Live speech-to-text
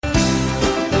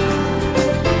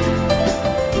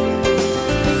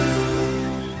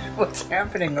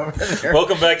happening over there?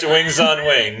 Welcome back to Wings on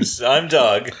Wings. I'm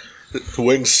Doug.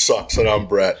 Wings sucks, and I'm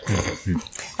Brett.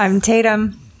 I'm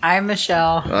Tatum. I'm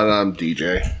Michelle. And I'm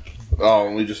DJ. Oh,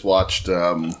 and we just watched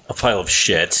A pile of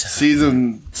shit.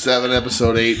 Season 7,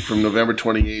 Episode 8 from November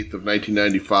 28th of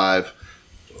 1995.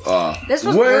 This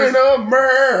was When worse. a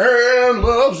man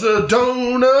loves a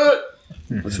donut.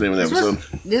 What's the name of the episode?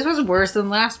 This was worse than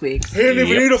last week's. He didn't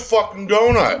even eat a fucking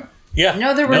donut. Yeah.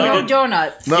 No, there were he no didn't.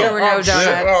 donuts. No. There were no shit.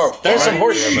 donuts. Oh, There's some fine.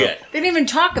 horse shit. They didn't even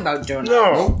talk about donuts.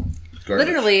 No. Garbage.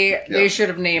 Literally, they should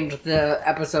have named the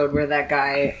episode where that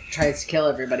guy tries to kill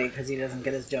everybody because he doesn't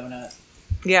get his donut.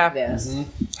 Yeah. This.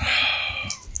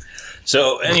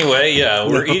 So anyway, yeah,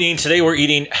 we're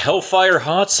eating Hellfire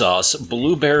Hot Sauce,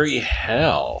 Blueberry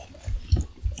Hell.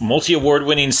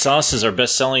 Multi-award-winning sauce is our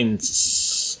best-selling...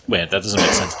 Wait, that doesn't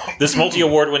make sense. This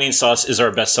multi-award-winning sauce is our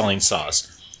best-selling sauce.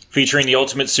 Featuring the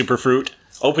ultimate superfruit,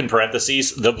 open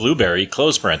parentheses, the blueberry,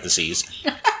 close parentheses,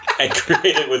 and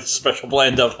created with a special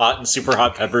blend of hot and super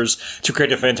hot peppers to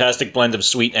create a fantastic blend of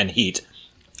sweet and heat.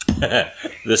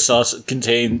 This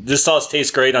sauce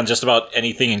tastes great on just about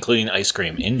anything, including ice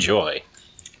cream. Enjoy.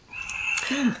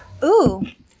 Ooh.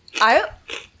 I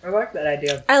like that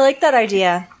idea. like that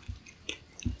idea.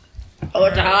 Oh,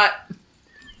 it's hot.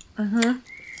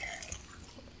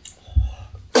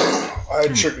 I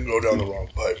had chicken go down the wrong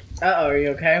pipe. Uh-oh, are you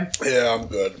okay? Yeah, I'm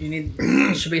good. You need...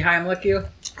 Should we Heimlich you?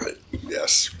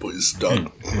 Yes, please,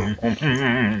 Doug.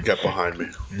 Get behind me.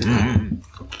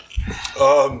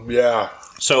 Yeah.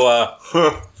 So,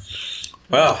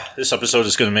 well, this episode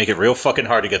is going to make it real fucking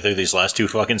hard to get through these last two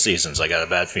fucking seasons. I got a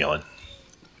bad feeling.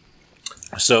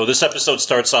 So this episode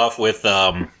starts off with,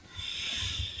 fuck,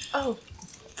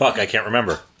 I can't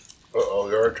remember. Uh-oh,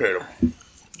 you irritated him.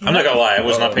 I'm not gonna lie, I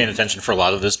was not paying attention for a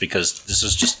lot of this because this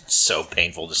is just so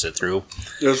painful to sit through.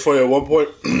 It was funny, at one point,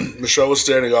 Michelle was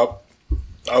standing up.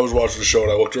 I was watching the show,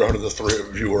 and I looked around, and the three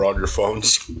of you were on your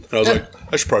phones. And I was like,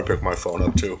 I should probably pick my phone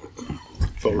up, too.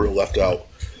 Felt real left out.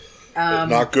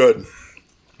 Not good.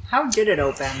 How did it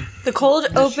open? The cold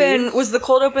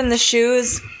open the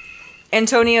shoes.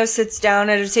 Antonio sits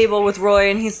down at a table with Roy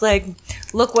and he's like,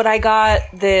 "Look what I got.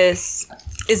 This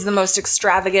is the most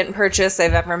extravagant purchase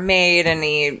I've ever made." And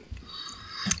he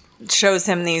shows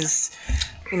him these,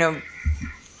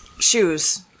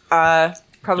 shoes.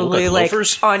 Probably like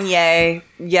loafers? Anye.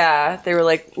 Yeah, they were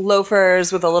like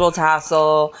loafers with a little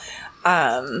tassel.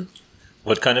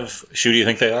 What kind of shoe do you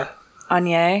think they are?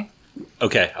 Anye.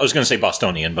 Okay, I was gonna say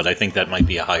Bostonian, but I think that might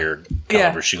be a higher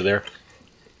caliber shoe there.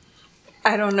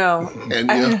 I don't know. Enya.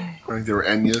 I think they were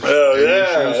Enya's. Oh,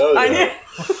 yeah. Oh, yeah.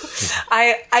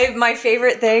 I my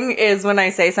favorite thing is when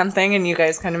I say something and you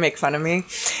guys kind of make fun of me.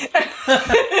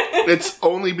 It's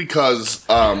only because,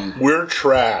 We're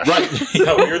trash. right,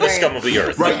 Yeah, we're the scum of the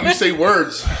earth. right, you say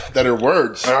words that are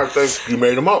words. And I think you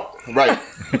made them up. Right.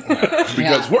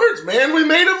 Because words, man, we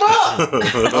made them up.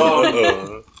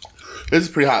 This is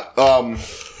pretty hot.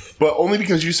 But only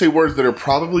because you say words that are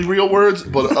probably real words,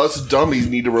 but us dummies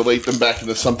need to relate them back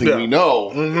into something we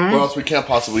know, or else we can't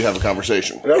possibly have a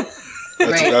conversation. Yep.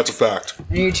 Right. That's a fact.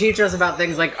 And you teach us about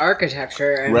things like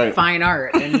architecture and Right. fine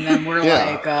art, and then we're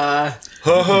Yeah.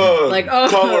 like, oh,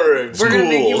 Coloring, we're gonna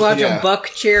make you school. watch Yeah. a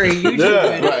Buck Cherry YouTube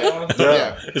video. Right.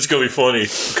 Yeah. It's gonna be funny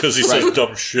because he says Right.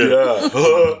 dumb shit.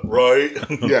 Yeah. Right.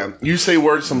 Yeah. You say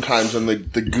words sometimes, and the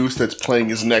goose that's playing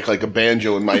his neck like a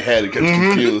banjo in my head gets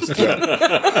confused.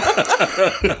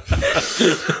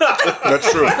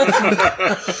 That's true.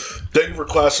 Thank you for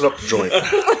classing up the joint.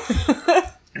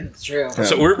 It's true.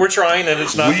 So we're trying, and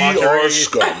it's not We are mockery.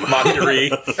 scum. Mockery.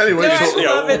 Anyway, I so,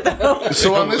 love it though.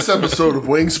 so on this episode of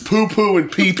Wings, Poo Poo and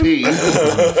Pee Pee,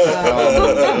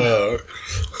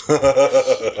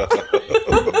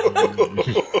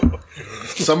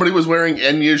 somebody was wearing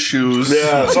Enya's shoes.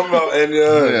 Yeah, something about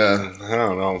Enya. Yeah. I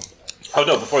don't know. Oh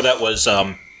no! Before that was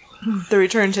The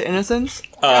Return to Innocence.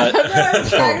 I'm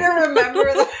trying to remember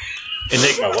that.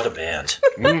 Enigma. What a band!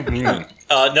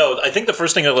 No, I think the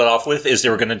first thing I let off with is they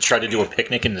were going to try to do a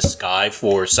picnic in the sky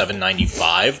for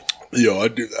 $7.95. Yo,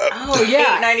 I'd do that. Oh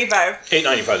yeah, $8.95.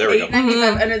 $8.95. There we go.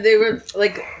 $8.95, and they were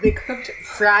like they cooked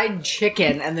fried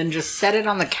chicken and then just set it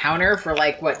on the counter for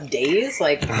like what days?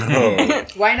 Like,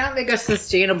 why not make a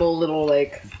sustainable little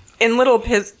like? In little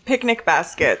picnic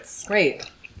baskets. Great,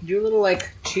 do a little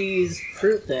like cheese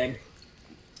fruit thing.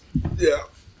 Yeah.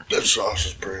 That sauce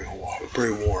is pretty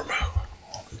warm.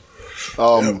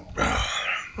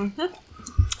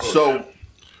 So,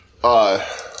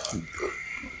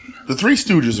 the Three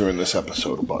Stooges are in this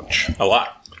episode a bunch. A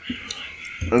lot.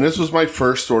 And this was my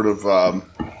first sort of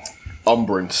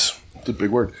umbrance, it's a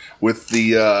big word, with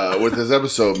the with this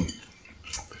episode,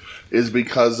 is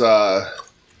because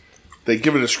they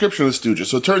give a description of the Stooges.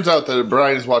 So it turns out that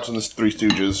Brian is watching the Three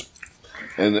Stooges,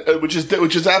 and which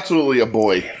is absolutely a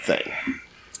boy thing.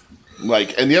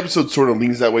 Like, and the episode sort of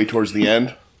leans that way towards the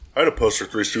end. I had a poster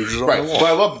of Three Stooges on Right, my wall. but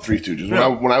I love the Three Stooges.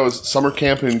 When I was summer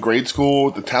camp in grade school,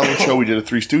 at the talent show, we did a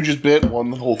Three Stooges bit, won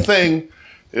the whole thing.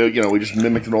 We just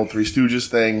mimicked an old Three Stooges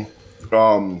thing.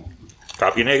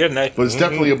 Copy naked, night. But it's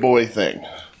definitely a boy thing.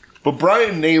 But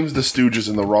Brian names the Stooges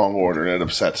in the wrong order, and it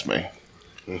upsets me.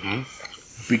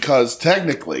 Because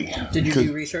technically... Did you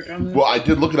do research on this? Well, I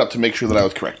did look it up to make sure that I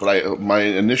was correct, but my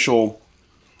initial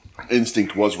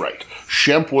instinct was right.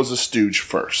 Shemp was a Stooge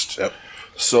first. Yep.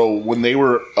 So when they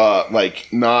were,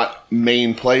 not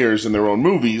main players in their own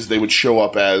movies, they would show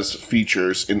up as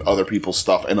features in other people's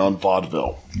stuff and on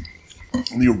vaudeville.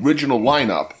 The original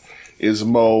lineup is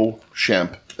Moe,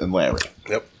 Shemp, and Larry.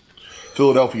 Yep.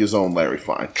 Philadelphia's own Larry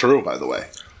Fine. True. By the way.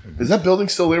 Is that building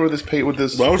still there with this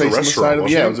Well, it was a face on the restaurant, side of it?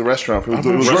 wasn't Yeah, it? it was a restaurant. It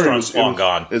was Restaurant's long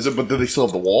gone. Is it? But did they still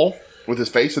have the wall with his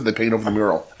face? Or did they paint over the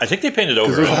mural? I think they painted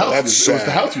over Because it. it That's was the sad.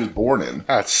 house he was born in.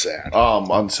 That's sad.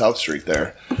 On South Street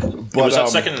there. But, It was up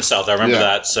second and south. I remember yeah.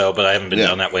 that. So, but I haven't been Yeah.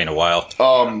 down that way in a while.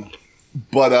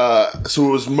 But so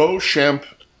it was Moe, Shemp,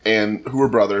 and who were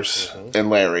brothers, and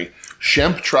Larry.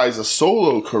 Shemp tries a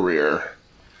solo career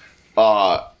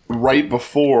right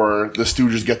before the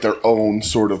Stooges get their own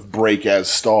sort of break as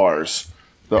stars.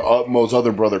 Moe's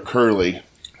other brother, Curly,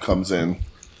 comes in,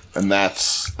 and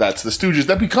that's the Stooges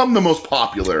that become the most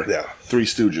popular Three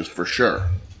Stooges for sure.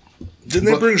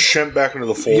 Didn't they bring Shemp back into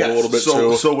the fold a little bit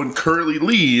too? So when Curly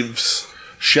leaves,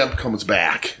 Shemp comes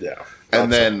back. Yeah.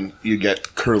 And then you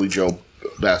get Curly Joe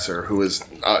Besser, who is,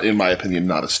 in my opinion,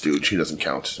 not a stooge. He doesn't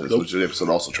count. Which the episode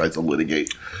also tries to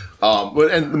litigate.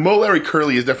 And Moe, Larry,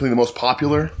 Curly is definitely the most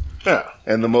popular. Yeah.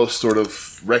 And the most sort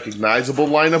of recognizable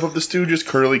lineup of the Stooges.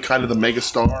 Curly, kind of the mega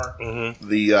star. Mm-hmm.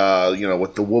 The,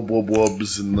 with the whoop whoop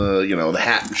whoops and the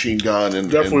hat machine gun. And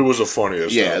Definitely was the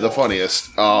funniest. Yeah, the funniest.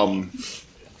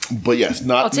 But yes,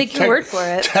 not. I'll take your word for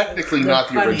it. Technically not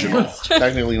the original. funniest.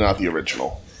 Technically not the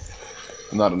original.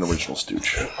 Not an original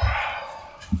Stooge.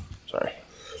 Sorry.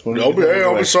 No, but hey,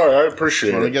 I'm sorry. I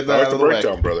appreciate Wanna it. get that I like out the of the way.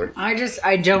 breakdown, brother.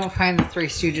 I don't find the Three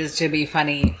Stooges to be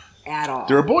funny at all.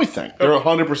 They're a boy thing. They're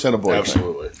 100% a boy thing.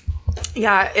 Absolutely.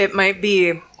 Yeah, it might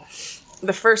be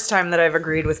the first time that I've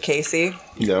agreed with Casey.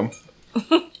 Yeah.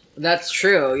 That's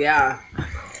true, yeah.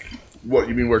 What,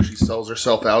 you mean where she sells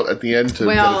herself out at the end to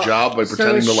Well, get a job by so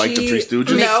pretending to like the she Three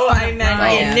Stooges? makes No, fun I of meant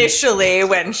Brian. initially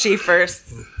when she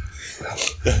first.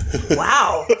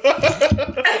 Wow.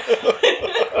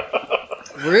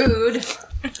 Rude.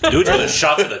 Dude, with a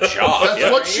shot to the jaw. That's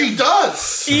Yeah. what she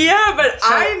does! Yeah, but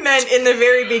I meant in the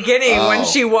very beginning when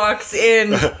she walks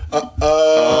in.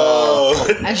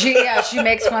 And she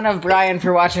makes fun of Brian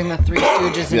for watching the Three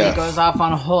Stooges, and Yeah. he goes off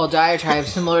on a whole diatribe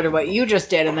similar to what you just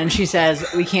did, and then she says,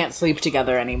 "We can't sleep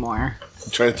together anymore."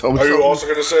 You trying to tell me Are you something? also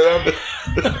going to say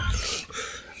that?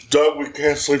 Doug, we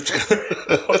can't sleep together.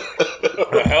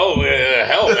 hell, man.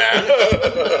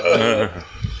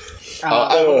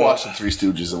 I haven't watched the Three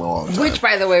Stooges in a long time. Which,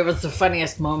 by the way, was the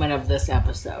funniest moment of this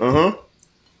episode.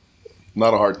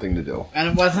 Not a hard thing to do. And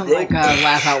it wasn't like a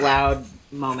laugh out loud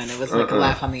moment. It was like a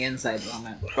laugh on the inside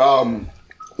moment.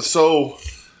 So,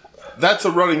 that's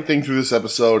a running thing through this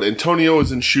episode. Antonio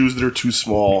is in shoes that are too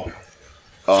small.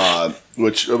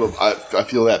 Which I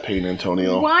feel that pain,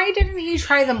 Antonio. Why didn't he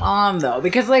try them on, though?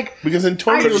 Because, Because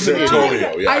Antonio's an idiot.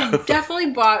 Antonio, yeah. I've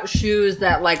definitely bought shoes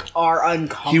that, are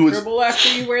uncomfortable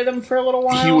after you wear them for a little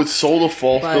while. He was sold a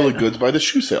false But- bill of goods by the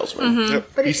shoe salesman. Yep.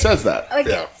 But He says that.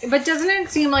 Yeah. But doesn't it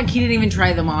seem like he didn't even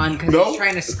try them on because No. he's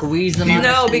trying to squeeze them on?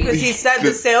 No, his feet? because he said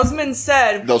the salesman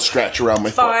said They'll scratch around my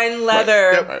foot. fine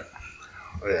leather. Right. Right.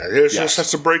 Yeah, he just has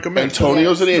to break them in.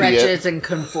 Antonio's an idiot. Stretches and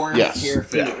conforms Yes. to your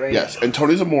feet, Yeah. right? Yes,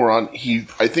 Antonio's a moron.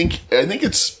 I think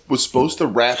was supposed to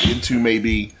wrap into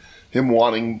maybe him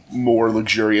wanting more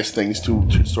luxurious things to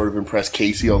sort of impress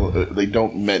Casey. Although they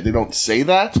don't say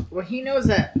that. Well, he knows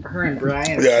that her and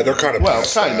Brian. Yeah, they're kind of Well,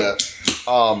 kind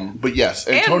of. But yes,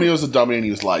 Antonio's a dummy, and he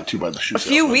was lied to by the shoe A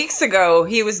few weeks ago,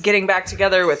 he was getting back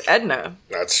together with Edna.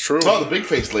 That's true. Oh, the big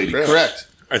face lady. Yeah. Correct.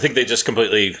 I think they just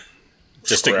completely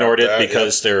Scrap ignored it that,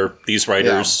 because these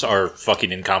writers are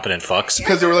fucking incompetent fucks.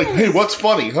 Because they were like, "Hey, what's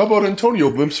funny? How about Antonio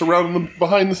limps around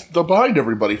behind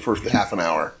everybody for half an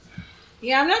hour?"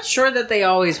 Yeah, I'm not sure that they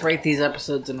always write these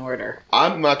episodes in order.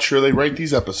 I'm not sure they write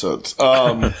these episodes.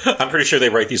 I'm pretty sure they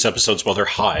write these episodes while they're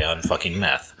high on fucking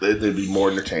meth. They'd be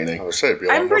more entertaining. I would say it'd be a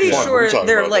lot I'm more pretty fun. sure We're talking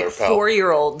they're about like their pal.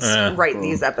 4-year-olds Yeah. write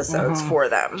these episodes for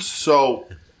them. So,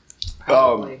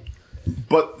 Probably.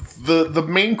 but the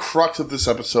main crux of this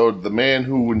episode, the man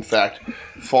who in fact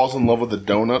falls in love with a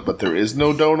donut, but there is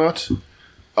no donut,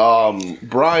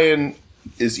 Brian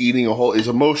is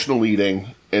emotional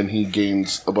eating, and he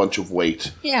gains a bunch of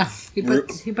weight. Yeah, he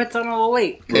puts on all the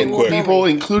weight. And quick. people,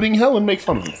 including Helen, make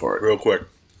fun of him for it. Real quick.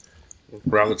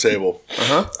 Around the table.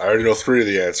 Uh-huh. I already know 3 of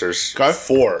the answers. Okay.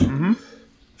 4. Mm-hmm.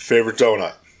 Favorite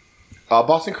donut.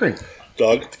 Boston cream.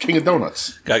 Doug. The king of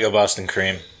donuts. Gotta go Boston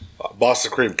cream.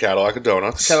 Boston cream. Cadillac of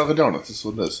donuts. Cadillac of donuts. That's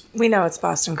what it is. We know it's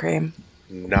Boston cream.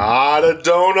 Not a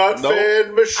donut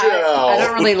fan, Michelle. I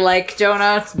don't really like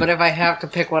donuts, but if I have to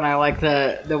pick one, I like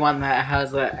the one that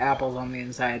has the apples on the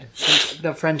inside,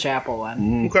 the French apple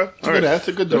one. Okay. All right. That's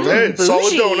a good donut. Okay,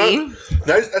 solid Bougie. donut.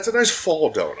 Nice. That's a nice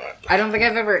fall donut. I don't think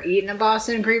I've ever eaten a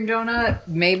Boston cream donut.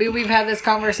 Maybe we've had this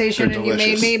conversation They're and you made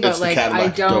delicious. me, but It's the like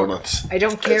Cadillac donuts. I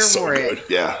don't care It's so for good. it.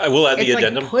 Yeah. I will add the It's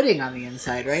addendum. like pudding on the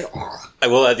inside, right? Ugh. I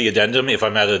will add the addendum. If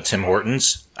I'm at a Tim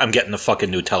Hortons, I'm getting the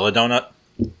fucking Nutella donut.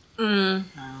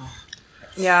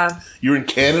 Yeah. You're in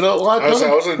Canada a lot, I was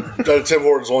Helen? in Tim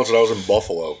Hortons once, and I was in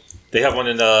Buffalo. They have one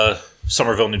in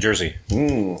Somerville, New Jersey.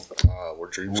 Where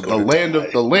dreams The go to land die.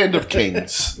 of the land of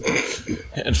kings.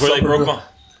 It's where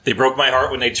they broke my heart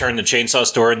when they turned the chainsaw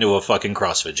store into a fucking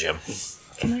CrossFit gym.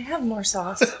 Can I have more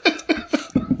sauce?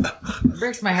 It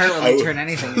breaks my heart when they turn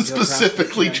anything into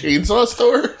Specifically a CrossFit gym. chainsaw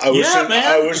store? I wish Yeah, they, man.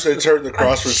 I wish they turned the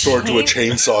CrossFit store to a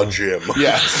chainsaw gym.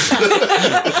 Yes.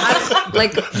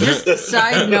 Like, just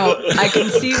side note, I can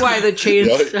see why the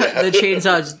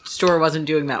chainsaw store wasn't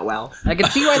doing that well. I can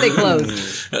see why they closed.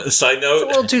 Side A note: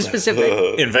 little too specific.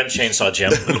 invent chainsaw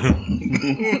gym.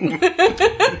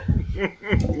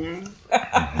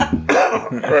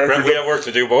 Brent, we have work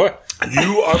to do, boy.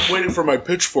 I'm waiting for my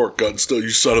pitchfork gun still, you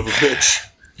son of a bitch.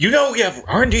 You know we have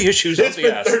R&D issues. It's Up the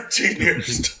been ass. 13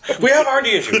 years. We have R&D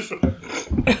issues.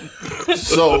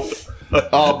 So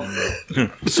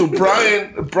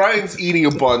Brian's eating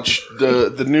a bunch.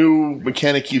 The new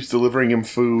mechanic keeps delivering him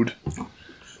food.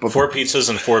 4 pizzas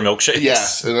and 4 milkshakes.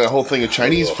 Yes, and a whole thing of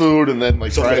Chinese food, and then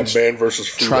like Sounds like Brian's a man versus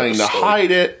food trying to episode. hide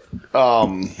it.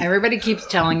 Everybody keeps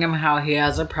telling him how he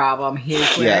has a problem. He's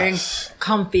wearing Yes.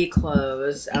 comfy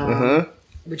clothes,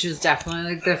 which is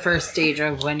definitely like the first stage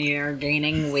of when you're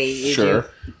gaining weight. You Sure. do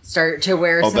start to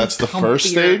wear some that's the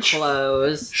first comfier stage?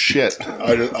 clothes. Shit.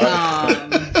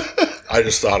 I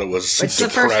just thought it was It's the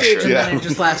first stage, and depression. then it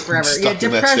just lasts forever. Yeah, Stuck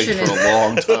in that stage depression for is a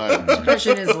long time.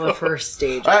 depression is the first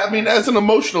stage. I mean, as an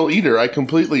emotional eater, I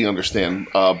completely understand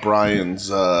Brian's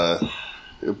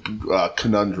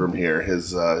conundrum here.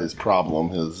 His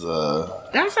problem. His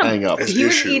That's hang up. He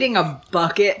was issue. eating a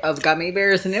bucket of gummy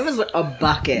bears, and it was a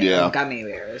bucket Yeah. of gummy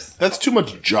bears. That's too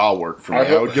much jaw work for me.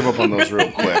 I would give up on those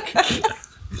real quick.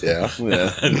 Yeah. Yeah.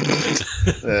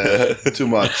 Too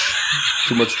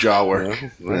much jaw work.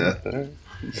 Yeah.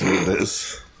 That's what it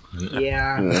is.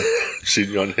 Yeah.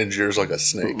 Seen you unhinge yours like a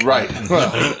snake. Right.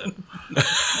 Well,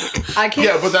 I can't.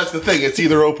 yeah, but that's the thing. It's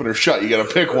either open or shut. You got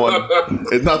to pick one.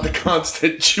 It's not the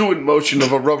constant chewing motion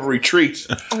of a rubbery treat.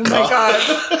 Oh my god.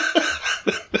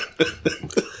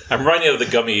 I'm reminded of the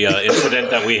gummy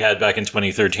incident that we had back in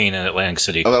 2013 in Atlantic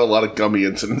City. I've had a lot of gummy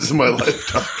incidents in my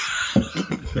lifetime.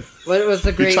 What was the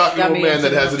You're great talking to a gummy man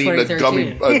that incident hasn't of eaten a gummy,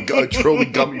 2013? a truly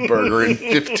gummy burger in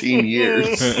 15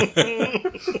 years.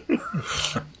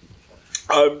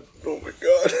 Oh my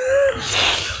god.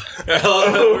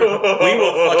 We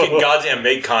will fucking goddamn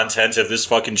make content if this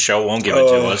fucking show won't give it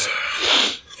to us.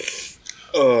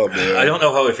 Oh man. I don't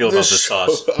know how I feel about this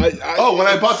sauce. Oh, when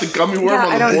I bought the gummy worm Yeah,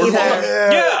 on I the don't boardwalk?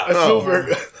 either.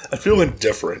 Yeah. I feel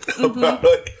indifferent about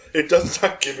it. It does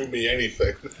not giving me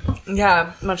anything.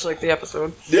 Yeah, much like the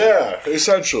episode. Yeah,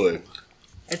 essentially.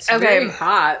 It's Okay. very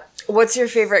hot. What's your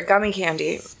favorite gummy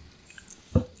candy?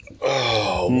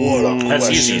 Oh, what a That's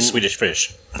question. easy, Swedish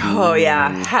fish. Oh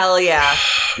yeah, hell yeah.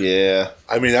 Yeah.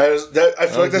 I mean, I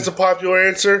feel like that's a popular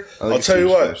answer. I'll tell you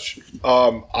what.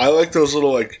 I like those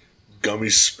little like gummy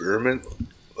spearmint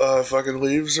fucking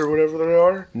leaves or whatever they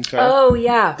are. Okay. Oh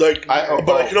yeah. Like, but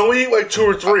I can only eat like 2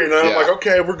 or 3, and then I'm Yeah. like,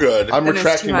 okay, we're good. I'm Then it's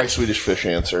retracting too my much. Swedish fish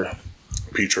answer.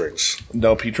 Peach rings,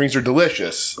 No, peach rings are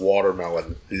delicious.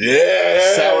 watermelon,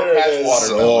 yeah, Sour Patch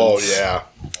watermelons. Oh yeah,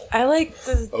 I like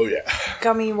the oh yeah.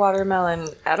 gummy watermelon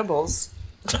edibles.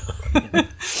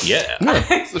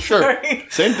 Yeah. So sure.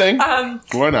 Same thing.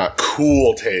 Why not?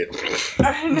 Cool taste.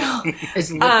 I know.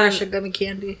 Is licorice a gummy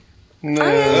candy? Kind of,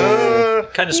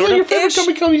 Yeah, sort your of. favorite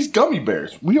gummy gummies, gummy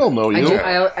bears. We all know you.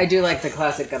 I do like the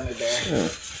classic gummy bear.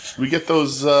 We get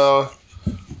those,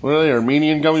 what are they,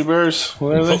 Armenian gummy bears?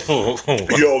 What are they? Yo,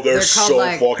 they're They're called so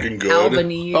like fucking good.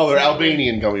 Albanese. Oh, they're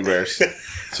Albanian gummy bears.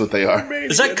 That's what they are.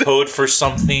 Is that code for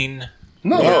something?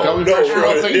 No, they're gummy bears from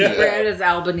right, Albania. yeah. Bread is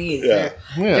Albanese. Yeah.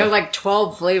 They're like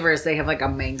 12 flavors. They have like a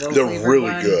mango They're flavored really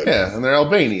one. good. Yeah, and they're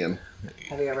Albanian.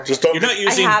 Have you ever? Just don't. You're not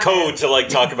using haven't. code to like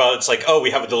talk about. It's like, oh, we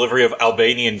have a delivery of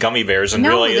Albanian gummy bears, and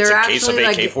really, it's a case of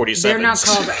AK-47s. They're not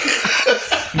called.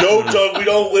 No, Doug, we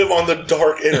don't live on the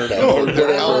dark internet. Oh, they're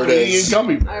Whatever it Albanian is.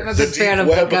 gummy bears. I'm a The big fan deep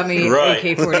of the web. gummy Right.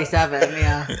 AK-47.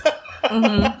 Yeah.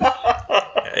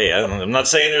 Hey, I'm not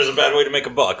saying there's a bad way to make a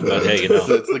buck, but hey, you know.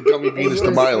 That's the gummy Venus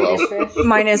de Milo.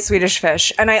 Mine is Swedish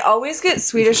Fish. And I always get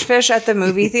Swedish Fish at the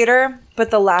movie theater. But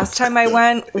the last time I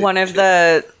went, one of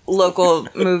the local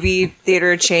movie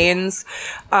theater chains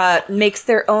makes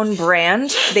their own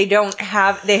brand. They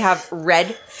have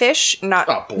red fish, not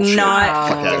Oh, bullshit.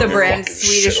 not the brand Fucking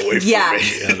shit away Swedish. from Yeah.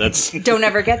 me. Yeah, that's Don't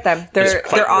ever get them. They're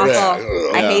quite awful.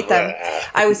 rare. I hate them.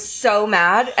 I was so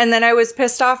mad, and then I was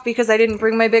pissed off because I didn't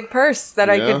bring my big purse that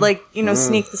I Yeah. could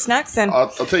sneak the snacks in. I'll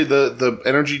tell you, the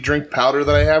energy drink powder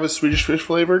that I have is Swedish Fish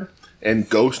flavored, and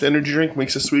Ghost energy drink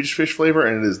makes a Swedish Fish flavor,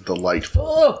 and it is delightful.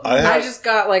 Oh, I I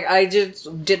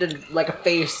just did a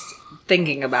face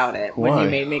thinking about it when Why? you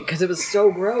made me because it was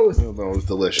so gross. Oh, that was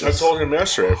delicious. I told him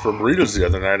yesterday from Rita's the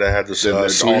other night. I had this They're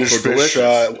Swedish also fish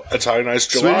delicious. Italian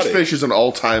iced gelati. Swedish Fish is an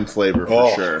all-time flavor for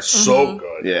Oh, sure. so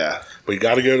good. Yeah. But you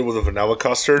got to get it with a vanilla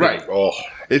custard. Right. Oh,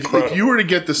 If you were to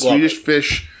get the Love Swedish it.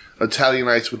 Fish Italian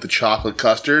ice with the chocolate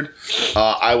custard,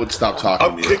 I would stop talking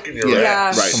I'm to you. kicking your Yeah.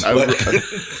 ass.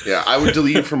 Right. I would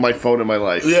delete you from my phone in my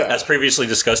life. Yeah. as previously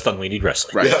discussed on We Need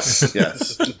Wrestling. Right. Yes.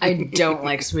 Yes. I don't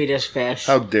like Swedish fish.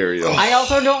 How dare you? I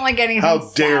also don't like anything How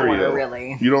dare sour, you?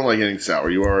 really. You don't like anything sour.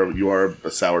 You are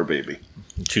a sour baby.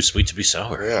 Too sweet to be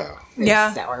sour. Yeah.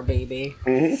 Yeah. Sour baby.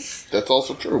 That's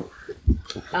also true.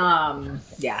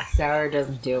 Yeah, sour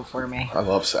doesn't do it for me. I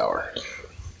love sour.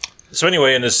 So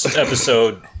anyway, in this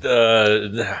episode,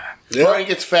 Brian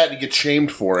gets fat and he gets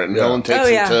shamed for it, and Yeah. Helen takes Oh,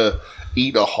 yeah. him to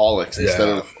Eataholics instead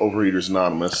Yeah. of Overeaters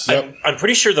Anonymous. I'm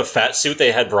pretty sure the fat suit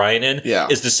they had Brian in Yeah.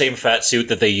 is the same fat suit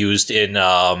that they used in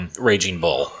Raging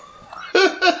Bull.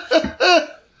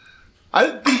 I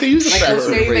didn't think they used the Like fat the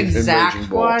suit same in exact Raging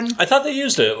Bull. one. I thought they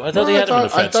used it. I thought they I had him in a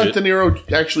thought, I fat thought suit. De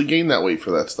Niro actually gained that weight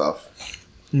for that stuff.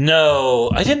 No,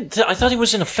 I didn't. I thought he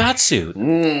was in a fat suit.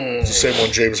 It's the same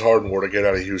one James Harden wore to get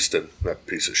out of Houston. That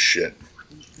piece of shit.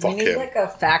 We Fuck need him. like a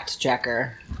fact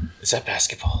checker. Is that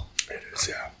basketball? It is,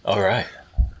 yeah. All right.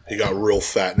 He got real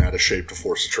fat and out of shape to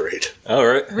force a trade. All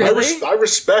right. I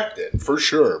respect it, for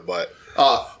sure, but...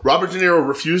 Robert De Niro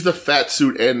refused a fat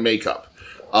suit and makeup.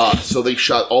 So they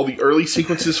shot all the early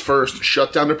sequences first,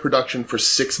 shut down the production for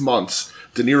 6 months.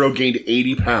 De Niro gained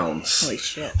 80 pounds. Holy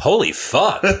shit. Holy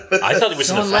fuck! I thought he was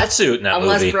in a fat suit in that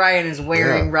Unless movie. Brian is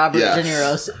wearing Robert Yes. De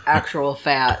Niro's actual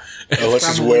fat. Unless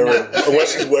he's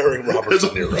wearing Robert There's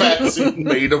De a Niro. fat suit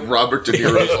made of Robert De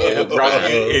Niro's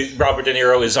old Robert De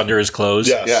Niro is under his clothes.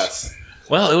 Yes. Yes.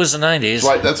 Well, it was the 90s.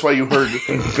 Right, that's why you heard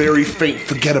very faint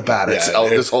forget about it Yeah,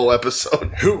 this whole episode.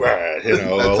 Who, all That's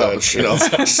how- that shit.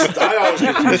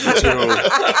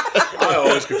 I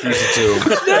always confuse the two.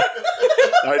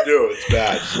 I do. It's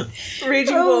bad.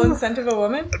 Raging Bull and Scent of a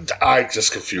Woman? I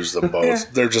just confuse them both. Yeah.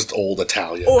 They're just old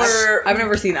Italians. Or I've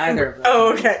never seen either of them.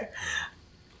 oh, okay.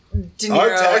 De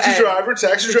Niro Taxi and driver.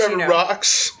 Taxi driver Pacino.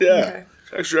 rocks. Yeah. Okay.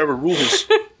 Taxi driver rules.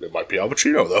 It might be Al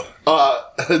Pacino though.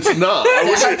 It's not.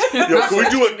 Can we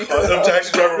do a cut of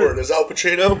Taxi Driver where it is Al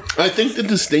Pacino? I think the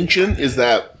distinction is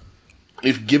that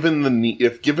if given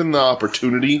the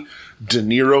opportunity, De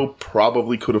Niro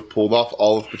probably could have pulled off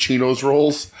all of Pacino's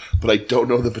roles, but I don't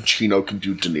know that Pacino can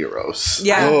do De Niro's.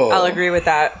 Yeah, Oh. I'll agree with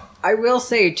that. I will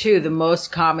say too, the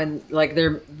most common, like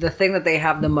the thing that they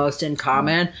have the most in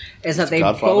common is that they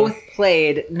Godfather? both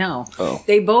played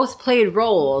they both played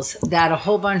roles that a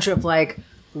whole bunch of like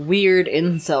weird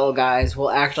incel guys will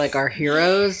act like our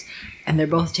heroes, and they're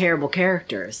both terrible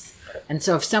characters. And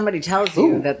so if somebody tells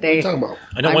you that they, What are you talking about?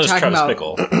 I know I'm one is talking Travis about-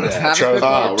 Bickle. Travis Travis-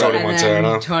 Bickle, Tony and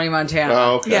Montana. then Tony Montana.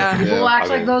 Oh, okay. Yeah. People act I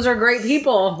like mean- those are great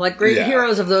people, like great Yeah.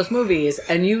 heroes of those movies,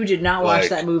 and you did not watch Like,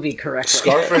 that movie correctly.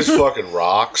 Scarface fucking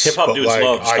rocks. Hip-hop but, dudes like,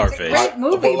 love Scarface. Great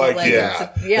movie, but, like,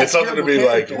 it's nothing to terrible be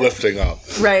like character. lifting up.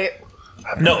 Right.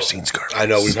 No, I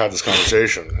know we've had this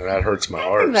conversation, and that hurts my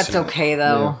heart. That's okay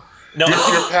though. no.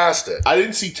 You're past it. I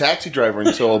didn't see Taxi Driver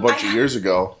until a bunch of years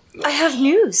ago. I have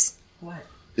news.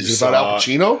 Is it about Al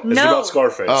Pacino? It's No. about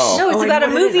Scarface. Oh. No, it's I about know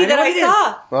a what it is. movie I know that what I it is.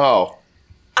 saw. Oh.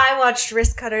 I watched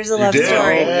Risk Cutters: A Love did?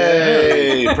 Story.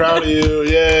 Yay! Proud of you!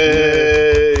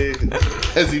 Yay!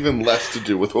 Has even less to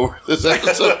do with what this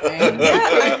episode.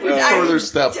 Further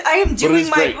step. I am doing it's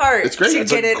my great. part It's great. to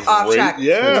It's get a it off great- track.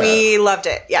 yeah. We loved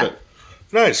it. Yeah,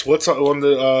 Nice. What's on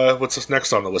the? What's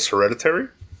next on the list? Hereditary.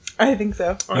 I think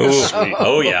so. Sweet.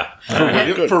 Oh yeah. For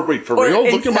real?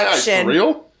 Or Look in my eyes. Inception. For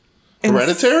real?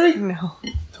 Hereditary? No.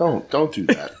 Don't do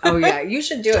that. Oh yeah, you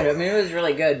should do it. I mean, it was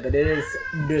really good, but it is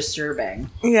disturbing.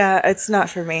 Yeah, it's not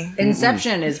for me.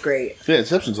 Inception is great. Yeah,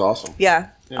 Inception's awesome. Yeah,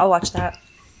 I'll watch that.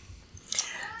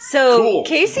 So Cool.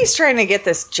 Casey's trying to get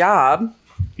this job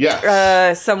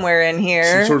Yeah. somewhere in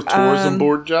here. Some sort of tourism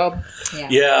board job.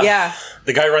 Yeah. Yeah.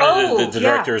 The guy running the yeah.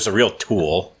 director is a real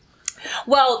tool.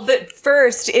 Well, but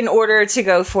first, in order to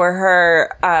go for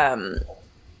her,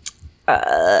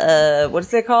 what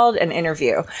is it called? An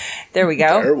interview. There we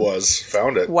go. There it was.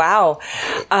 Found it. Wow.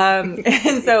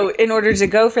 And so in order to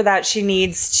go for that, she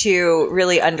needs to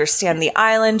really understand the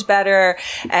island better.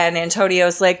 And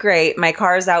Antonio's like, great, my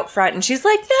car's out front. And she's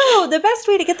like, no, the best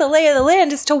way to get the lay of the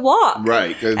land is to walk.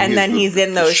 Right. And then he's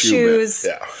in those shoes.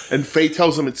 Yeah. And Faye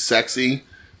tells him it's sexy,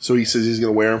 so he says he's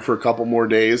going to wear them for a couple more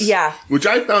days. Yeah. Which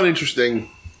I found interesting.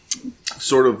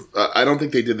 Sort of, I don't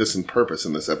think they did this on purpose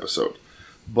in this episode.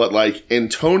 But, like,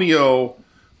 Antonio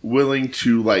willing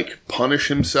to, like, punish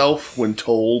himself when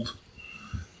told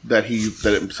that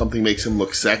something makes him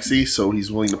look sexy, so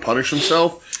he's willing to punish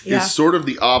himself, is sort of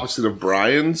the opposite of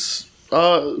Brian's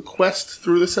quest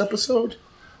through this episode,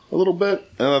 a little bit.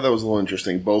 I thought that was a little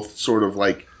interesting. Both sort of,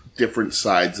 like, different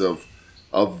sides of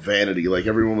vanity. Like,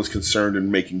 everyone was concerned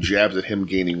in making jabs at him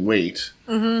gaining weight,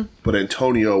 but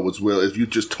Antonio was willing. If you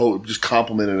just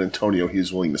complimented Antonio, he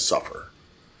was willing to suffer.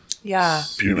 Yeah.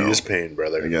 Beauty is pain,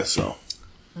 brother. I guess so.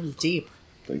 That was deep.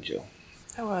 Thank you.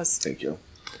 That was. Thank you.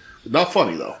 Not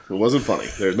funny, though. It wasn't funny.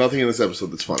 There's nothing in this episode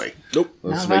that's funny. Nope.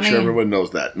 Let's Not make sure funny. everyone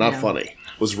knows that. Not funny.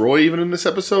 Was Roy even in this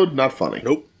episode? Not funny.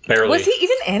 Nope. Barely. Was he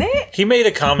even in it? He made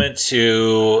a comment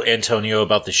to Antonio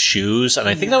about the shoes, and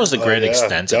I think that was the grand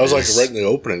extent That of was like his- right in the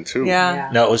opening, too. Yeah.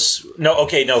 No, it was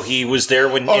he was there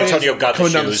when Antonio got the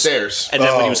coming shoes, down the stairs. and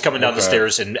then when he was coming down the okay.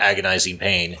 stairs in agonizing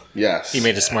pain, Yes. he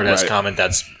made a smart ass Right. comment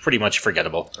that's pretty much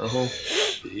forgettable.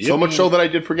 So much so that I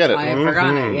did forget it. I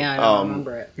forgot it. Yeah, I don't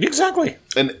remember it. Exactly.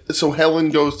 And so Helen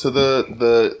goes to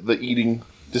the eating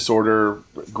disorder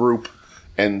group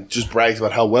and just brags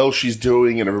about how well she's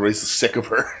doing, and everybody's sick of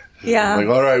her. Yeah. Like,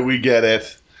 all right, we get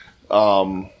it.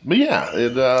 But yeah,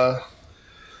 it.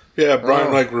 Yeah,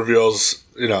 Brian, like, reveals,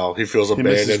 he feels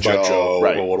misses abandoned by Joe, Joe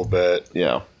right. a little bit.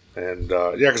 Yeah. And,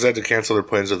 because they had to cancel their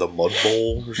plans to the Mud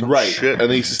Bowl or some Right. shit. And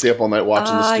they used to stay up all night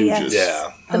watching the Stooges. yes.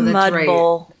 Yeah. The Oh, that's Mud right.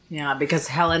 Bowl. Yeah, because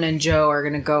Helen and Joe are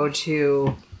going to go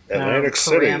to Atlantic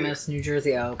City. Paramus, New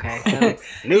Jersey. Oh, okay. That makes-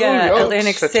 New Yeah, York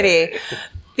Atlantic City.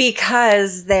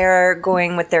 Because they're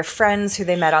going with their friends who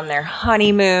they met on their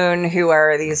honeymoon, who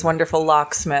are these wonderful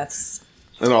locksmiths.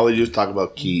 And all they do is talk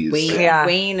about keys.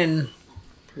 Wayne and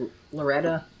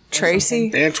Loretta.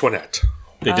 Tracy? Antoinette.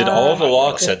 They did all the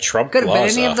locks at Trump Could have been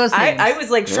any Plaza. of those names. I was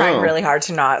like trying Oh. really hard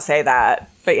to not say that.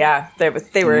 But yeah, they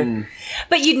were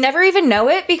but you'd never even know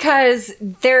it because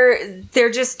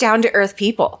they're just down to earth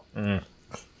people.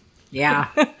 Yeah.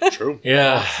 True.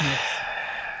 Yeah.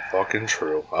 Fucking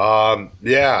true.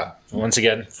 Yeah. Once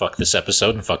again, fuck this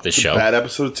episode and fuck this show. Bad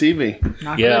episode of TV.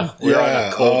 Not Yeah, we're on Yeah,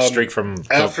 a cold streak from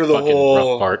After the the fucking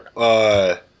whole rough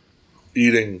part.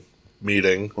 eating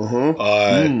meeting,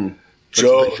 That's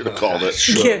Joe what they should have called it.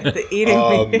 Yeah, the eating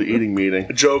The eating meeting.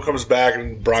 Joe comes back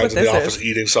and Brian's in That's the what this office is.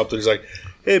 eating something. He's like,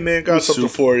 "Hey man, got something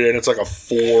soup. for you," and it's like a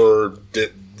 4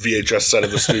 VHS set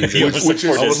of the Stooges, Which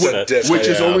is- Almost a disc, Which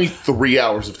is yeah. only 3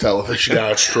 hours of television.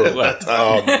 Yeah, it's true. He's like, It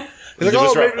 "Oh,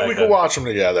 was rough maybe back we then. could watch them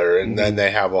together," and then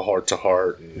they have a heart to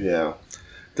heart. Yeah.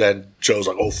 Then Joe's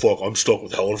like, "Oh fuck, I'm stuck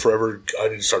with Helen forever. I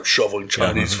need to start shoveling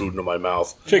Chinese food into my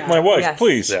mouth." Take my wife, Yes.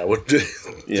 please. Yeah,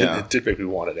 Yeah. it did make me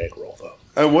want an egg roll though.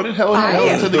 And what did Helen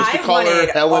said they used to I call her? wanted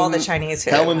Helen, all the Chinese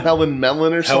food. Helen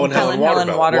Melon or something? Helen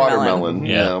Watermelon. Watermelon.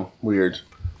 Yeah. Yeah. Weird.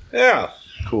 Yeah.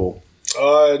 Cool.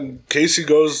 And Casey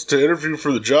goes to interview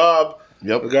for the job.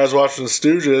 Yep. The guy's watching the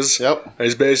Stooges. Yep. And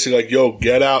he's basically like, "Yo,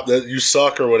 get out! That you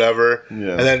suck," or whatever.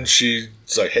 Yeah. And then she's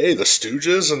like, "Hey, the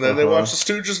Stooges," and then they watch the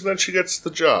Stooges, and then she gets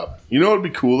the job. You know what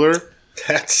would be cooler?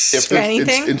 That's If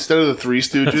Anything? instead of the Three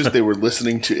Stooges, they were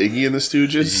listening to Iggy and the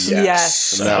Stooges.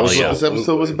 Yes. And that was Hell what this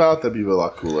episode was about. That'd be a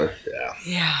lot cooler.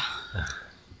 Yeah.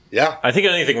 Yeah. I think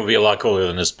anything would be a lot cooler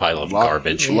than this pile of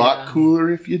garbage. A lot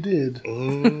cooler if you did.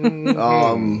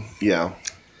 Yeah.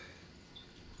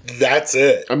 That's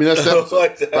it. I mean, that's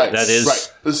Like that. Right. That is-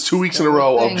 right. There's 2 weeks in a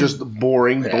row of thing. just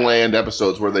boring, bland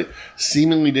episodes where they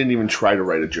seemingly didn't even try to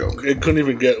write a joke. It couldn't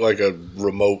even get like a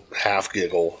remote half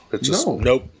giggle. It just No.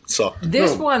 nope sucked.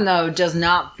 This No. one, though, does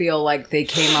not feel like they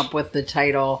came up with the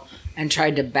title and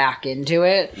tried to back into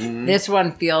it. This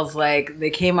one feels like they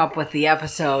came up with the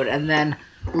episode and then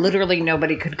literally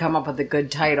nobody could come up with a good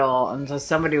title. And so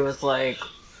somebody was like,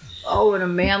 "Oh, and a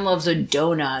man loves a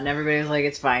donut." And everybody was like,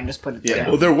 "It's fine, just put it Yeah. together."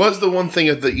 Well, there was the one thing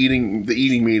at the eating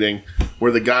meeting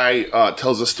where the guy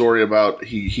tells a story about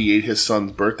he ate his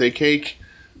son's birthday cake.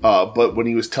 But when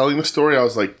he was telling the story, I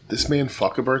was like, this man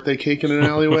fuck a birthday cake in an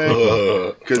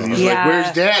alleyway? Because he's like,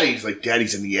 where's Daddy? He's like,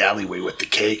 Daddy's in the alleyway with the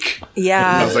cake.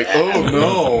 Yeah. And I was like, oh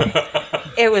no.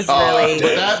 It was really...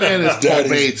 But that man is Paul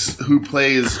Bates, who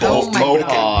plays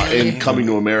Moha in Coming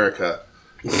to America.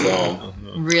 So,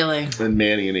 really? And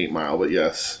Manny in 8 Mile, but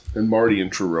yes. And Marty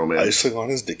in True Romance. Icing on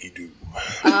his dicky doo.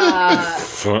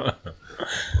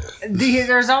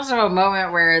 There's also a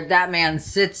moment where that man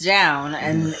sits down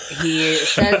and he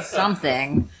says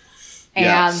something,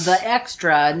 and the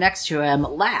extra next to him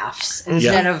laughs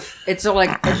instead of it's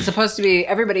supposed to be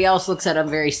everybody else looks at him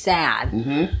very sad,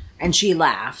 and she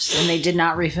laughs, and they did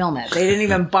not refilm it. They didn't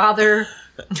even bother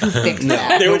to fix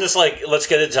that. They were just like, let's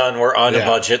get it done. We're on a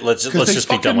budget. Let's just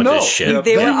be done with this shit.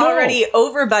 They were already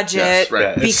over budget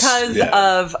because It's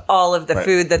of all of the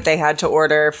food that they had to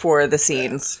order for the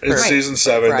scenes. It's season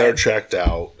 7. They're checked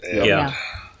out. And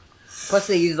Plus,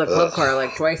 they use the club car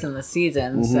like twice in the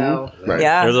season, so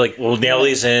Yeah. They're like, we'll nail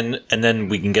these in, and then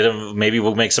we can get them. Maybe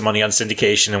we'll make some money on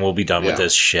syndication, and we'll be done with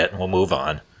this shit, and we'll move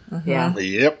on. yeah.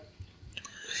 Yep.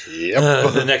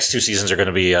 The next 2 seasons are going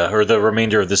to be, or the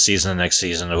remainder of this season and next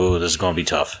season. Ooh, this is going to be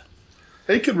tough.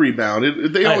 They could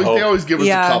rebound. They always give us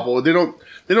a couple. They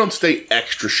don't stay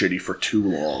extra shitty for too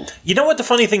long. You know what the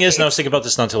funny thing is, and I was thinking about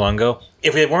this not too long ago?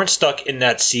 If they weren't stuck in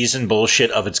that season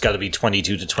bullshit of it's got to be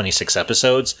 22 to 26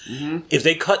 episodes, if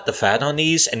they cut the fat on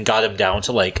these and got them down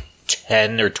to like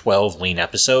 10 or 12 lean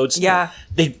episodes,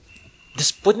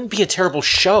 this wouldn't be a terrible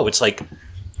show. It's like...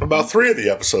 About 3 of the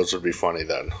episodes would be funny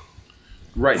then.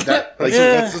 Right.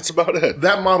 That's about it.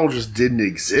 That model just didn't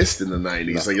exist in the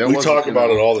 90s. No. We talk about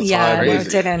it all the time. No, it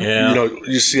didn't. Yeah. You know,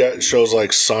 you see shows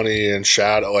like Sunny and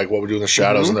Shadow, like What We Do in the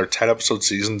Shadows, and they're 10-episode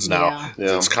seasons now.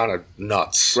 Yeah. It's kind of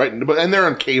nuts. Right, and they're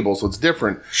on cable, so it's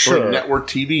different. Sure. But network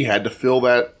TV had to fill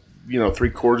that,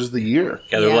 3/4 of the year.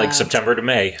 Yeah, they're like September to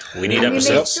May. We need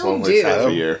episodes. They still do. Half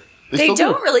a year. They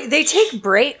don't really. They take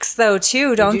breaks, though,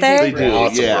 too, don't they? They do.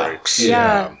 Lots of breaks.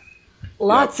 Yeah.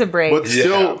 Lots of breaks. But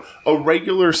still, a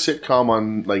regular sitcom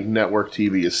on like network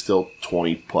TV is still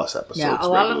 20 plus episodes. Yeah, a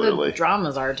lot regularly. of the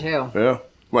dramas are too. Yeah,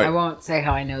 right. I won't say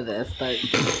how I know this, but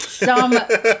some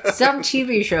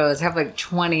TV shows have like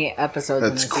 20 episodes.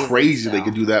 That's in the season, crazy. so. They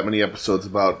could do that many episodes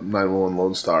about 911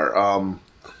 Lone Star.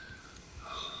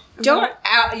 Don't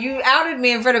out, you outed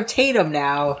me in front of Tatum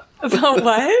now. About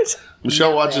what?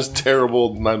 Michelle watches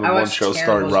terrible 911 shows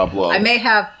starring Rob Lowe. I may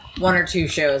have 1 or 2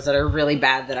 shows that are really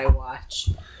bad that I watch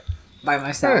by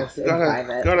myself in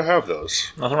private. Gotta have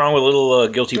those. Nothing wrong with a little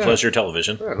guilty pleasure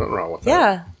television. Yeah, nothing wrong with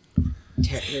that.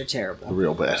 Yeah. They're terrible.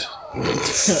 Real bad.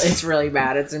 It's really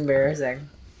bad. It's embarrassing.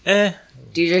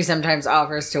 DJ sometimes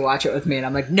offers to watch it with me, and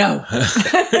I'm like, no.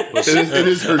 It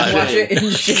is her Watch shame. it in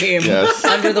shame. Yes.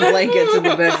 Under the blankets in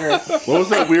the bedroom. What was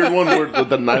that weird one where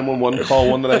the 911 call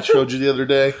one that I showed you the other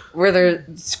day? Where they're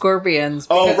scorpions.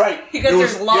 Oh, right. Because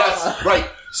there's lava. Yes, right.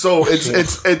 So it's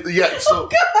yeah. So,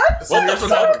 so here's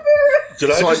what happened.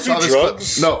 Did I So just do this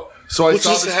drugs? clip. No. So I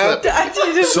saw just this happened? clip. I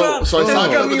did as well. So I saw a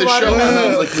clip of Gummy the show, watermelon. and I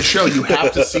was like, Michelle, you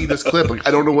have to see this clip. Like,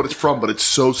 I don't know what it's from, but it's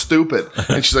so stupid.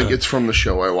 And she's like, it's from the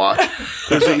show I watch.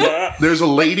 There's a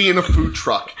lady in a food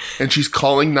truck, and she's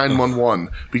calling 911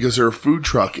 because her food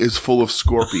truck is full of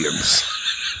scorpions.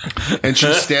 And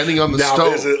she's standing on the Now,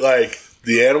 stove. is it like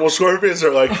the animal scorpions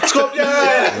are like, scorpion!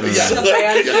 Yeah.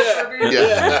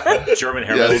 German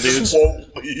hair metal Yes. dudes.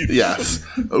 Won't leave. Yes.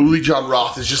 Uli John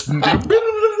Roth is just...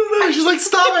 She's like,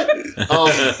 stop it! How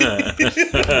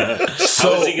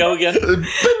does he go again? Listen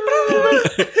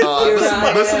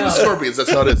to the scorpions.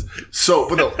 That's how it is. So,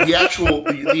 but no, the actual,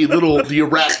 the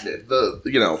arachnid,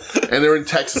 and they're in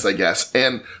Texas, I guess.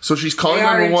 And so she's calling They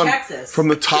are in 911 Texas. from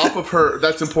the top of her.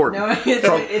 That's important. No,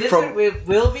 it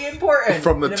will be important.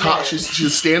 From the in a top, minute.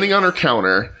 she's standing on her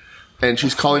counter. And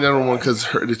she's calling 911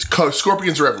 because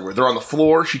scorpions are everywhere. They're on the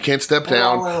floor. She can't step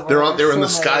down. all over. They're in the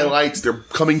So many. skylights. They're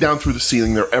coming down through the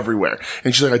ceiling. They're everywhere.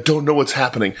 And she's like, I don't know what's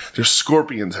happening. There's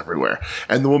scorpions everywhere.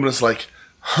 And the woman is like,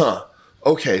 huh,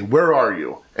 okay, where are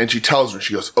you? And she tells her,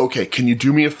 she goes, okay, can you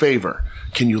do me a favor?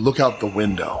 Can you look out the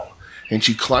window? And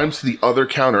she climbs to the other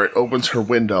counter. It opens her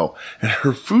window. And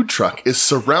her food truck is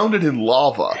surrounded in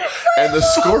lava. And the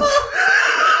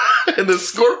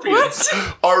scorpions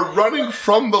are running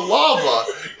from the lava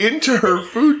into her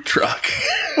food truck.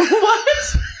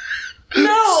 What?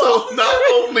 No. So not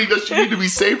only does she need to be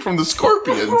saved from the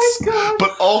scorpions,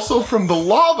 but also from the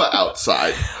lava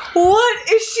outside. What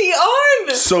is she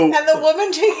on? So And the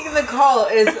woman taking the call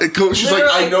is she's like,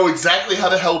 I know exactly how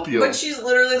to help you. But she's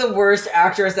literally the worst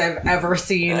actress I've ever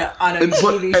seen on a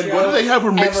TV show. And what do they have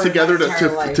her mixed together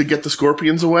to get the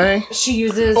scorpions away? She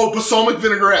uses balsamic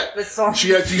vinaigrette. Balsamic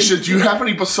She said, "Do you have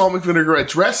any balsamic vinaigrette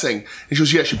dressing?" And she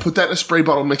goes, "Yeah." She put that in a spray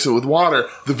bottle, mix it with water.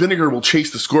 The vinegar will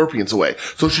chase the scorpions away.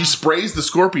 So she sprays the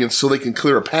scorpions so they can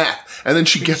clear a path. And then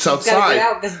she gets outside. Get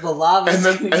out because the lava. And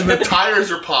the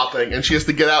tires are popping, and she has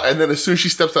to get out. And then as soon as she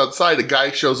steps outside, a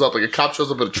guy shows up, like a cop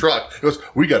shows up in a truck. He goes,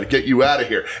 "We got to get you out of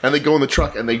here." And they go in the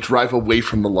truck and they drive away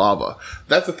from the lava.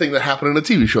 That's the thing that happened in a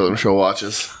TV show that Michelle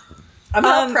watches. I'm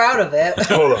not proud of it.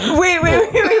 Hold on.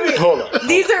 Wait. Hold on.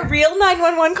 These are real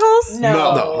 911 calls? No,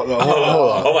 hold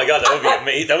on. Oh my god, that would be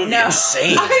amazing. That would be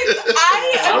insane.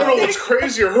 I don't know what's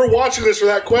crazier, her watching this or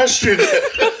that question.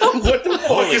 What the fuck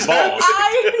Holy is balls.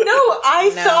 happening? I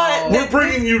thought We're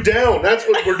bringing you down. That's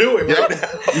what we're doing right now.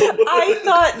 I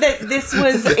thought that this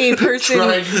was a person.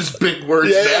 Trying to use big words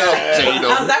now, Tatum.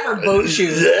 How's that for boat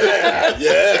shoes?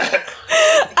 Yeah.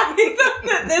 I thought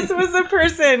that this was a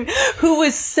person who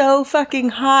was so fucking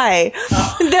high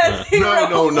that they were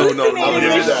No. hallucinating I'll give you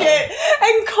this that. shit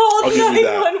and called I'll give you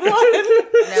that.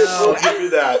 911. No. I'll give you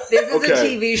that. This is a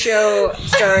TV show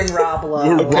starring Rob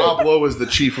Lowe. Rob Lowe is the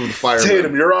chief of the firemen.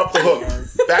 Tatum, you're off the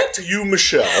hook. Back to you,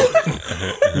 Michelle.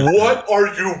 What are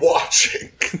you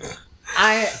watching?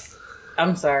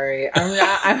 I'm sorry.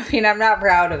 I'm not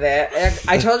proud of it.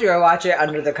 I told you I watch it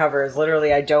under the covers.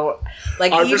 Literally, I don't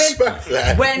like. I even respect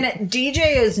that. when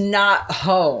DJ is not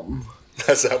home,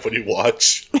 That's not what you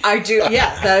watch. I do.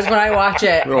 Yes, that is when I watch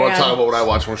it. You know what time what I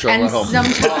watch when Michelle's And at home.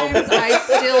 sometimes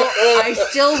I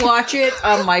still watch it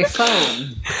on my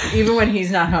phone, even when he's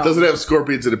not home. Doesn't have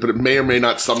scorpions in it, but it may or may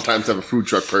not sometimes have a food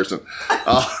truck person.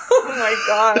 Oh my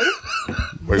god.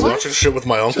 Are you watching shit with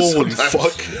my uncle? What the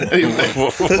Sometimes. fuck?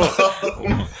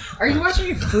 Anyway. Are you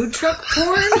watching food truck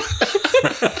porn?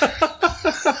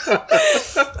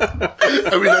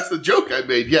 I mean, that's the joke I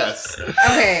made, yes.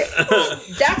 Okay,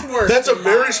 that's worse. That's a than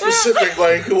very mine. specific,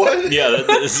 like, what? Yeah, that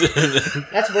is.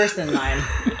 That's worse than mine.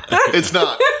 It's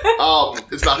not.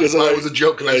 It's not. It's It like- was a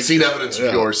joke, and I've seen evidence of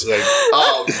Yeah, yours. Like,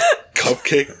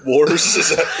 Cupcake Wars? Is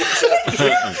that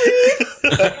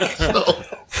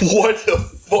what the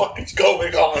fuck is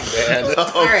going on, man?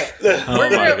 All right, Oh my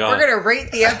god. we're gonna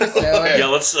rate the episode. Yeah,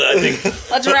 let's. I think.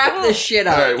 Let's wrap this shit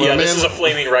up. All right, Yeah, this is a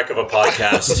flaming wreck of a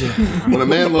podcast. when a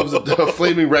man loves a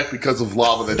flaming wreck because of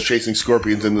lava that's chasing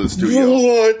scorpions into the studio.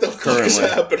 What the fuck is Currently.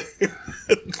 happening?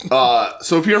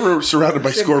 So if you're ever surrounded by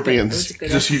That's a good- scorpions, that's a good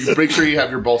just make sure you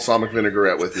have your balsamic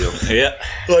vinaigrette with you. Yeah.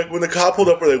 Like, when the cop pulled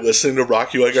up, were they listening to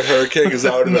Rock You Like a Hurricane? Is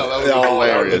that what No, that would've been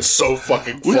hilarious. It's so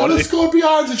fucking We have the funny.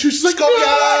 scorpions, and she's like, Scorpion!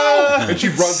 "Yeah!" And she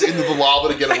runs into the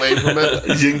lava to get away from it.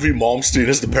 Yingvi Malmsteen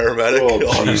is the paramedic.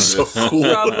 Oh, he's so Jesus. cool.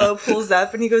 Rob Lowe pulls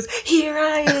up and he goes, "Here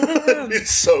I am." He's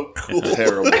so cool.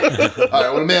 Terrible. All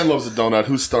right, when a man loves a donut,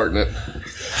 who's starting it?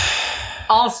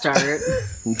 I'll start.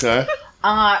 Okay.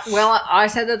 Well, I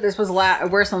said that this was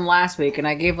worse than last week, and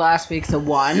I gave last week's a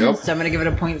 1, Yep. so I'm gonna give it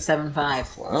a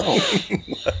 0.75. Wow.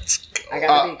 I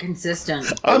gotta be consistent.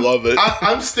 I love it.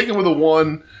 I'm sticking with a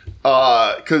 1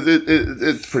 because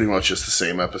it's pretty much just the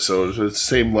same episode. It's the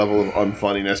same level of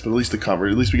unfunniness, but at least the cover.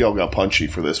 At least we all got punchy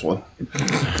for this one.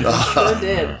 Sure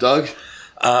did. Doug?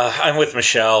 I'm with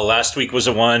Michelle. Last week was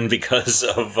a 1 because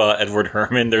of Edward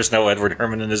Herman. There's no Edward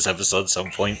Herman in this episode at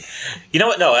some point. You know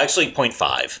what? No, actually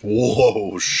 0.5.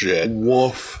 Whoa, shit.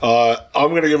 Woof. I'm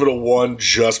going to give it a 1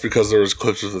 just because there was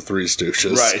clips of the Three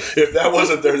Stooges. Right. If that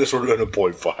wasn't there, this would have been a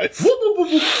 0.5.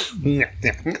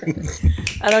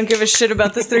 I don't give a shit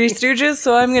about the Three Stooges,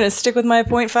 so I'm gonna stick with my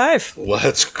 0.5.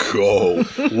 Let's go.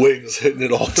 Wings hitting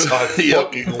it all time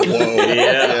fucking low.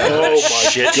 Yeah. Oh my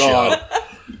Shit god.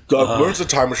 Doug, where's the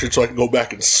time machine so I can go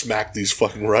back and smack these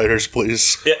fucking writers,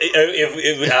 please?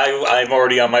 I'm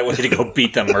already on my way to go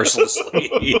beat them mercilessly.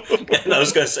 And I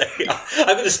was going to say, I'm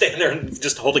going to stand there and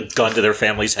just hold a gun to their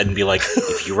family's head and be like,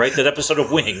 if you write that episode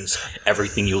of Wings,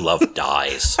 everything you love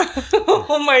dies.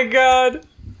 Oh my god.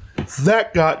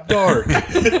 That got dark.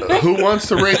 Who wants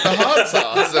to rate the hot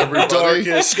sauce, everybody?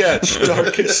 Darkest sketch.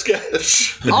 Darkest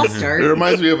sketch. I'll It start.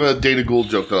 reminds me of a Dana Gould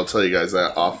joke that I'll tell you guys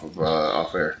that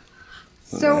off air.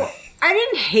 So I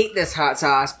didn't hate this hot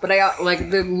sauce, but I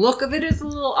like the look of it is a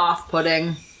little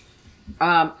off-putting.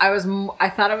 I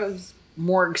thought I was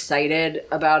more excited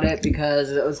about it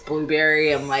because it was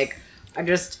blueberry and like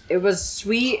it was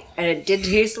sweet and it did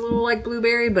taste a little like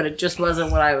blueberry, but it just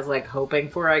wasn't what I was like hoping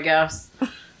for, I guess.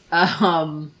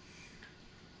 But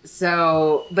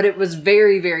it was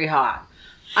very, very hot.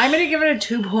 I'm gonna give it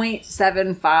a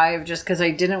 2.75 just because I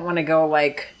didn't want to go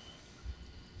like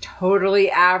totally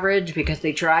average because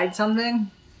they tried something.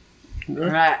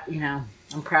 But,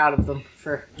 I'm proud of them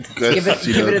for giving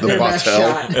it their best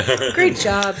shot. Great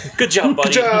job. Good job,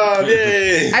 buddy. Good job,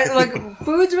 yay! I like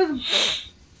foods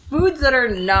that are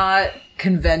not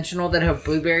conventional that have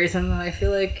blueberries in them. I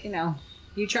feel like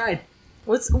you tried.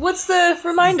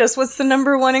 Remind us, what's the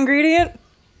number one ingredient?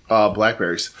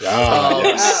 Blackberries.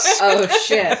 Yes. Oh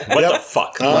shit! What the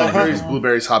fuck? Blackberries,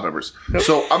 blueberries, hot peppers.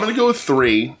 So I'm going to go with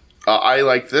 3. I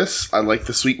like this. I like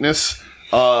the sweetness.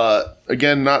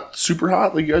 Again, not super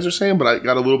hot like you guys are saying, but I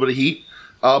got a little bit of heat.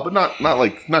 But not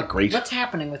great. What's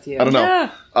happening with you? I don't know.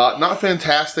 Yeah. Not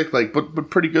fantastic, but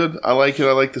pretty good. I like it.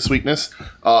 I like the sweetness.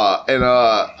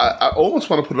 I almost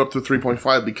want to put it up to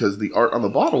 3.5 because the art on the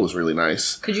bottle is really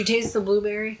nice. Could you taste the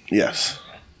blueberry? Yes.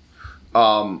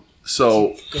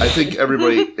 So I think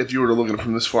everybody, if you were to look at it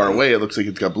from this far away, it looks like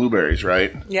it's got blueberries,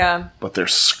 right? Yeah. But they're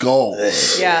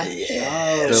skulls. Yeah.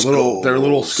 They're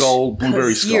little skull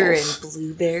blueberry You're in skulls.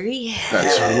 blueberry.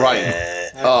 That's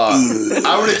right.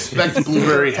 I would expect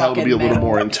blueberry hell to be a little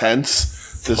more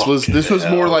intense. This was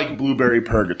more like blueberry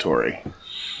purgatory.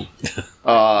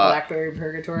 Blackberry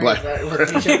purgatory. Is that what you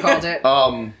should have called it?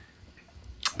 But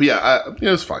yeah, it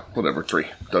was fine. Whatever. 3.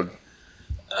 Doug.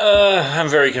 I'm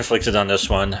very conflicted on this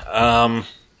one. I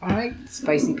like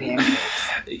spicy pancakes.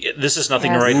 This is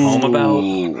nothing to write home about.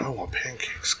 I don't want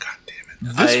pancakes. God damn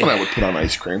it. This one I would put on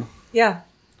ice cream. Yeah.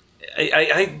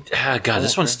 God,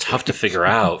 this one's tough to figure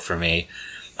out for me.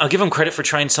 I'll give them credit for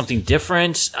trying something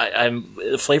different.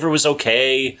 The flavor was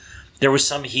okay. There was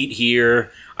some heat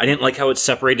here. I didn't like how it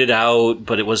separated out,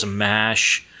 but it was a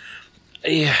mash.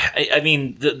 Yeah, I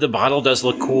mean, the bottle does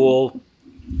look cool.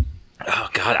 Oh,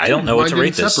 God, I don't know what to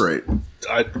rate this. Separate.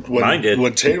 Mine did.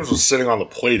 When Tatum's was sitting on the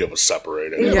plate, it was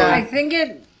separated. Yeah, I think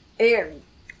it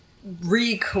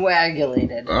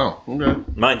recoagulated. Oh, okay.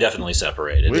 Mine definitely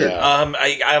separated. Weird.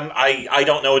 I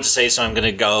don't know what to say, so I'm going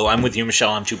to go. I'm with you,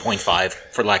 Michelle. I'm 2.5,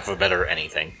 for lack of a better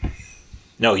anything.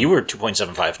 No, you were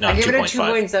 2.75. No, I give it a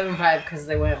 2.5. 2.75 because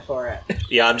they went for it.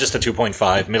 Yeah, I'm just a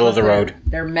 2.5, middle of the road.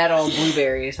 They're metal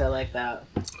blueberries. I like that.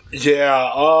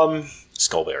 Yeah,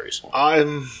 Skullberries.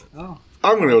 I'm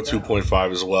gonna go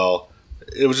 2.5 as well.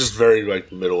 It was just very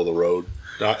middle of the road.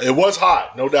 It was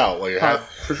hot, no doubt. Like it had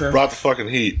for sure. brought the fucking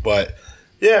heat, but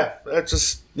yeah, that's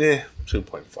just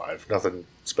 2.5. Nothing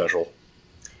special.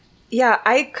 Yeah,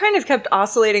 I kind of kept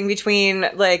oscillating between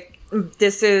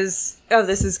this is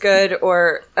good,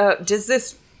 or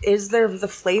is there the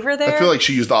flavor there? I feel like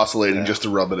she used oscillating just to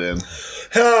rub it in.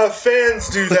 Fans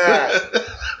do that.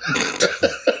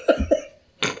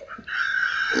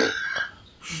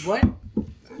 What?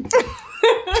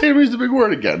 Tatum used the big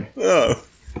word again. Oh,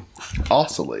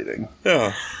 Oscillating.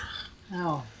 yeah.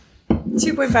 Oh.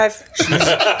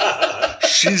 2.5.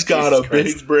 She's got a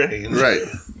big brain. Right.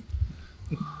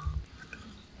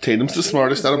 Tatum's the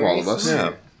smartest out of all of us.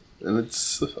 Yeah. And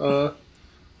it's,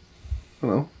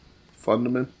 fun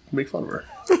to make fun of her.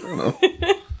 I don't know.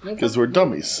 Because we're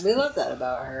dummies. We love that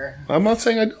about her. I'm not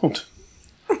saying I don't.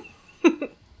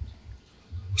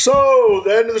 So,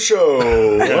 the end of the show.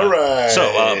 All right.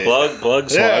 So, plug,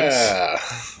 slugs. Yeah.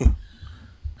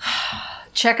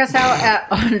 Check us out at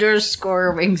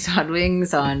 _Wings on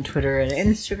Wings on Twitter and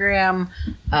Instagram.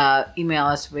 Email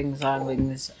us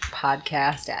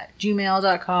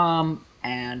wingsonwingspodcast@gmail.com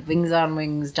and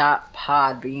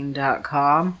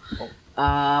wingsonwings.podbean.com,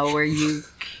 where you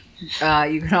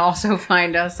can also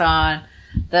find us on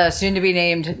the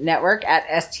soon-to-be-named network at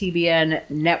STBN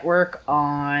Network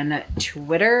on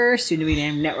Twitter,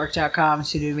 soon-to-be-named network.com,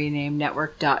 soon-to-be-named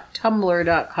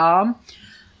network.tumblr.com,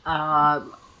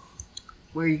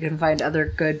 where you can find other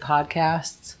good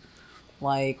podcasts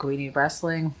like We Need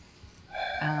Wrestling,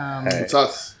 It's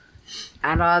us.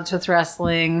 At Odds with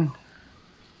Wrestling,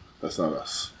 That's not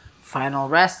us. Final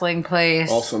Wrestling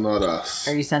Place. Also not us.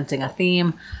 Are you sensing a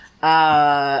theme?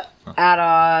 At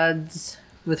Odds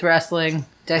with Wrestling.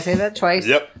 Did I say that twice?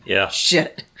 Yep. Yeah.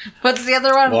 Shit. What's the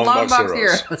other one? Long Long Box Box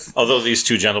Heroes. Heroes. Although these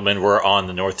two gentlemen were on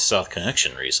the North-South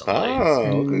Connection recently.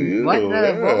 Oh, What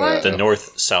the- what? The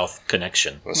North-South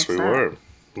Connection. Yes, we that? were.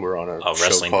 We're on a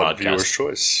wrestling show called podcast. Viewer's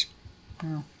Choice.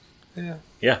 Yeah.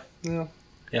 Yeah.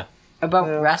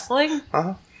 About wrestling?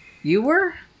 Uh-huh. You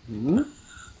were?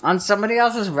 On somebody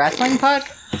else's wrestling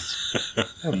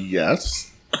podcast?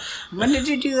 Yes. When did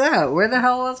you do that? Where the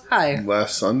hell was I?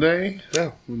 Last Sunday,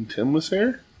 Yeah. when Tim was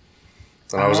here.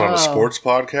 And I was on Oh. a sports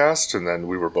podcast, and then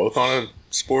we were both on a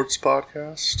sports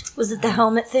podcast. Was it the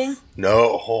helmet thing?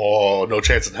 No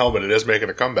chance in helmet. It is making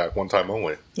a comeback, one time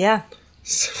only. Yeah.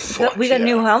 Fuck We got yeah.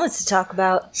 new helmets to talk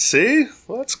about. See?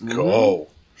 Let's go. By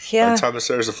Yeah. the time this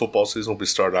airs, the football season will be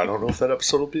started. I don't know if that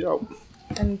episode will be out.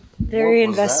 I'm very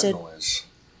What was that invested. noise?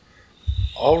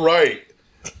 All right.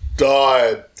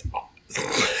 Go,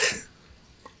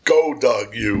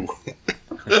 Doug, you.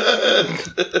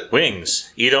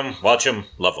 Wings. Eat them, watch them,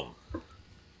 love them.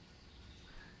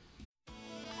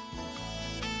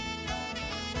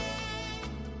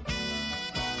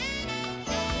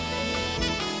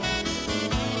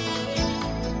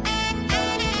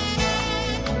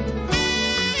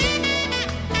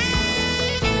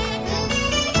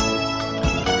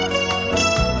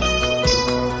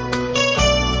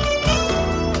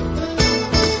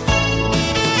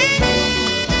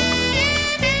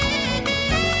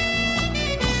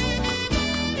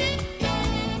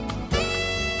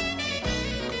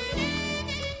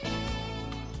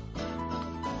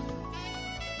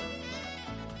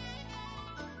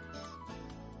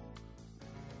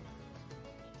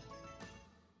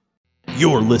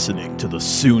 You're listening to the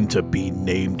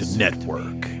soon-to-be-named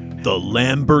network, the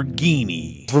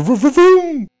Lamborghini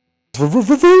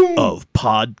of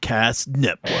Podcast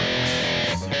Network.